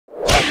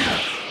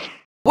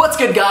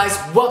good, guys?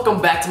 Welcome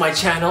back to my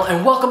channel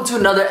and welcome to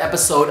another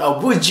episode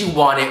of Would You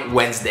Want It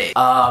Wednesday.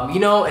 You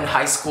know, in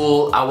high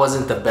school I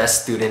wasn't the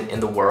best student in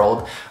the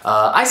world.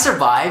 I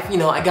survived, you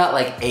know, I got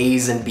like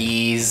A's and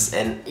B's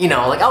and you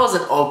know, like I was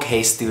an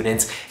okay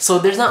student. So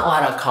there's not a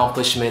lot of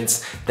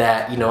accomplishments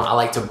that, you know, I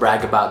like to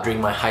brag about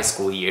during my high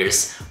school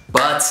years.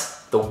 But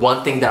the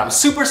one thing that I'm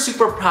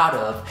super proud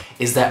of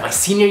is that my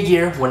senior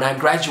year when I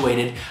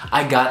graduated,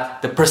 I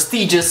got the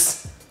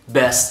prestigious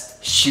Best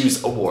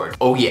Shoes Award.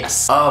 Oh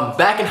yes.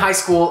 Back in high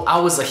school, I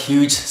was a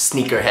huge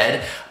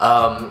sneakerhead.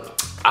 I'm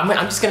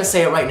just gonna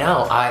say it right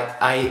now.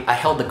 I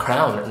held the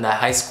crown in that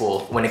high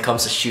school when it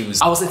comes to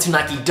shoes. I was into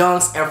Nike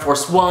Dunks, Air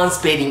Force Ones,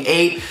 Bathing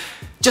 8.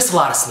 Just a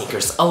lot of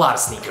sneakers, a lot of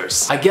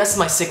sneakers. I guess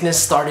my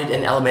sickness started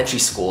in elementary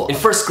school. In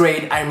first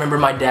grade, I remember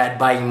my dad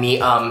buying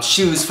me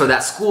shoes for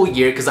that school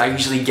year because I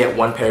usually get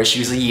one pair of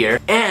shoes a year.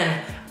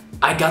 And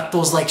I got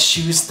those like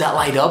shoes that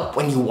light up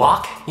when you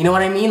walk. You know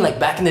what I mean?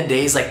 Like back in the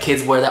days, like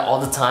kids wear that all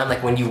the time.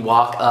 Like when you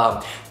walk,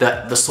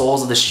 the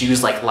soles of the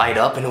shoes like light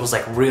up, and it was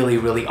like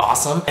really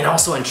awesome. And I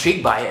was so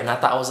intrigued by it, and I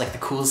thought I was like the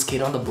coolest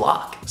kid on the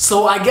block.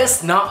 So I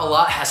guess not a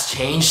lot has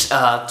changed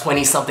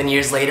 20 something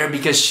years later,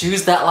 because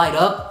shoes that light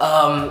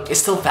up, it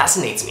still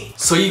fascinates me.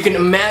 So you can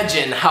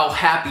imagine how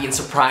happy and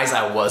surprised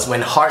I was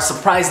when Heart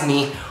surprised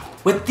me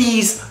with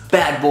these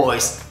bad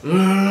boys.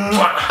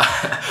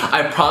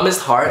 I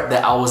promised Heart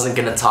that I wasn't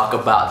gonna talk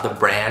about the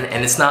brand,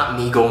 and it's not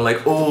me going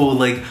like, oh,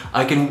 like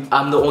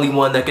I'm the only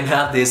one that can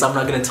have this, I'm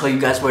not gonna tell you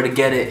guys where to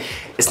get it.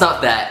 It's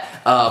not that.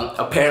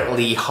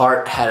 Apparently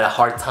Heart had a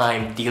hard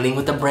time dealing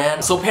with the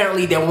brand, so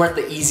apparently they weren't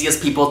the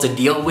easiest people to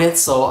deal with,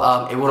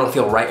 so it wouldn't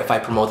feel right if I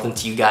promote them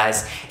to you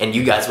guys and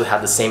you guys would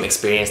have the same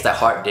experience that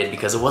Heart did,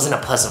 because it wasn't a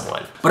pleasant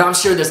one. But I'm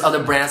sure there's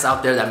other brands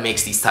out there that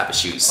makes these type of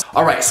shoes.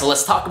 Alright, so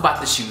let's talk about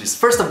the shoes.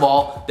 First of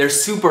all, they're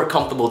super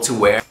comfortable to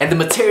wear, and the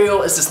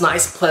material is this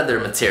nice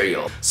pleather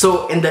material.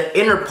 So in the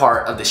inner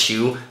part of the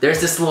shoe,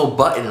 there's this little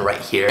button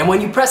right here, and when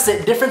you press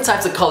it, different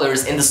types of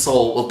colors in the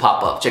sole will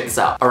pop up. Check this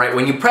out. Alright,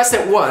 when you press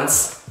it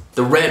once,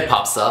 the red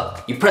pops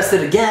up. You press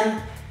it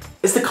again,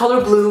 it's the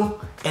color blue,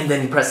 and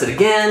then you press it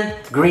again,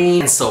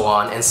 green, and so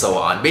on and so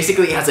on.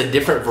 Basically, it has a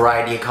different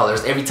variety of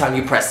colors every time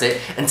you press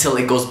it until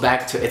it goes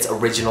back to its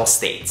original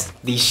state.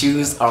 These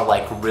shoes are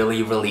like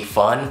really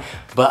fun,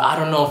 but I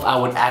don't know if I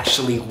would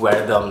actually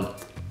wear them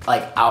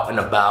like out and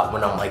about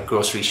when I'm like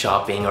grocery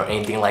shopping or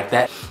anything like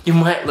that. You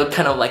might look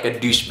kind of like a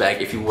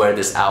douchebag if you wear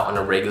this out on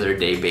a regular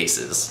day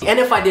basis. And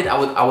if I did,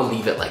 I would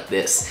leave it like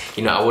this.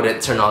 You know, I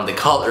wouldn't turn on the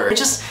color.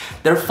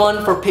 They're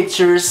fun for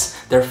pictures,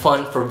 they're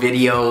fun for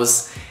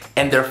videos,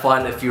 and they're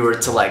fun if you were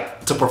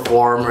to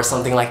perform or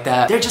something like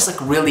that. They're just like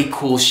really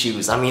cool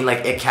shoes. I mean,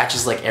 like it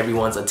catches like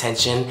everyone's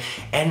attention,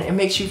 and it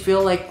makes you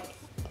feel like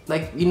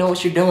you know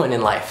what you're doing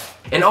in life.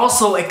 And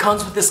also it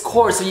comes with this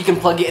cord so you can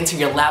plug it into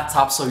your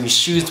laptop so your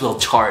shoes will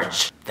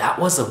charge. That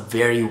was a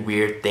very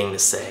weird thing to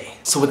say.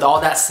 So with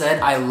all that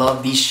said, I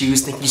love these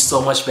shoes. Thank you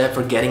so much, Beth,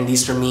 for getting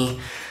these for me.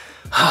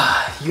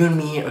 You and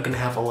me are gonna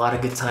have a lot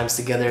of good times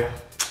together.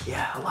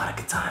 Yeah, a lot of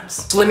good times.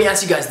 So let me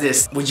ask you guys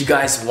this. Would you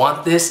guys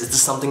want this? Is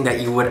this something that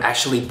you would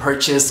actually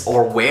purchase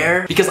or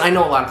wear? Because I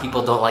know a lot of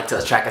people don't like to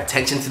attract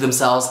attention to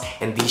themselves,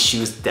 and these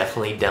shoes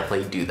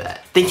definitely do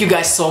that. Thank you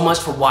guys so much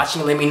for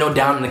watching. Let me know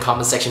down in the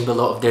comment section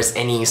below if there's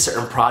any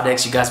certain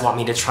products you guys want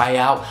me to try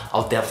out.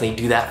 I'll definitely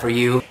do that for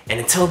you.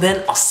 And until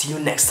then, I'll see you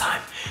next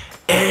time.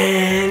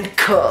 And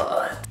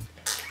cut.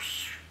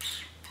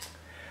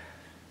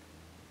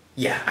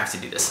 Yeah, I have to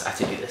do this.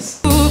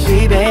 Ooh,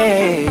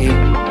 baby.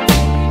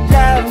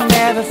 Love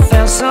never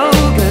felt so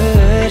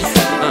good,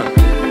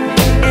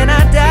 and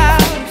I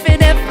doubt if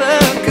it ever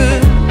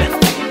could.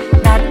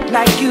 Not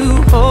like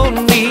you hold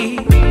me,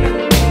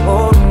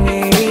 hold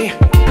me.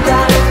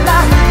 Gotta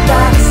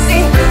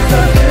see,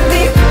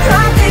 leave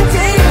something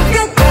to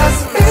you, 'cause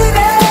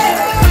baby,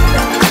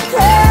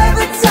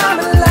 every time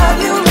I love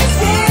you, it's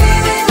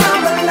in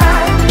my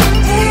life,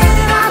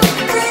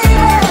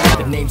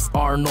 The name's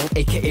Arnold,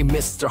 aka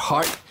Mr.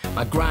 Heart.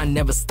 My grind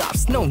never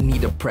stops, no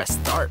need to press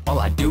start. All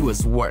I do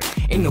is work,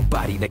 ain't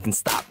nobody that can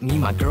stop me.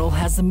 My girl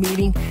has a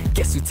meeting,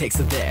 guess who takes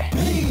her there?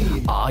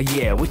 Aw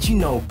yeah, what you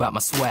know about my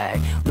swag?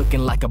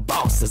 Looking like a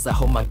boss as I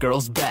hold my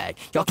girl's bag.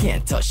 Y'all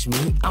can't touch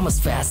me, I'm as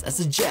fast as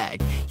a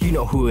jag. You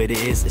know who it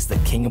is, it's the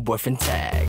king of boyfriend tag.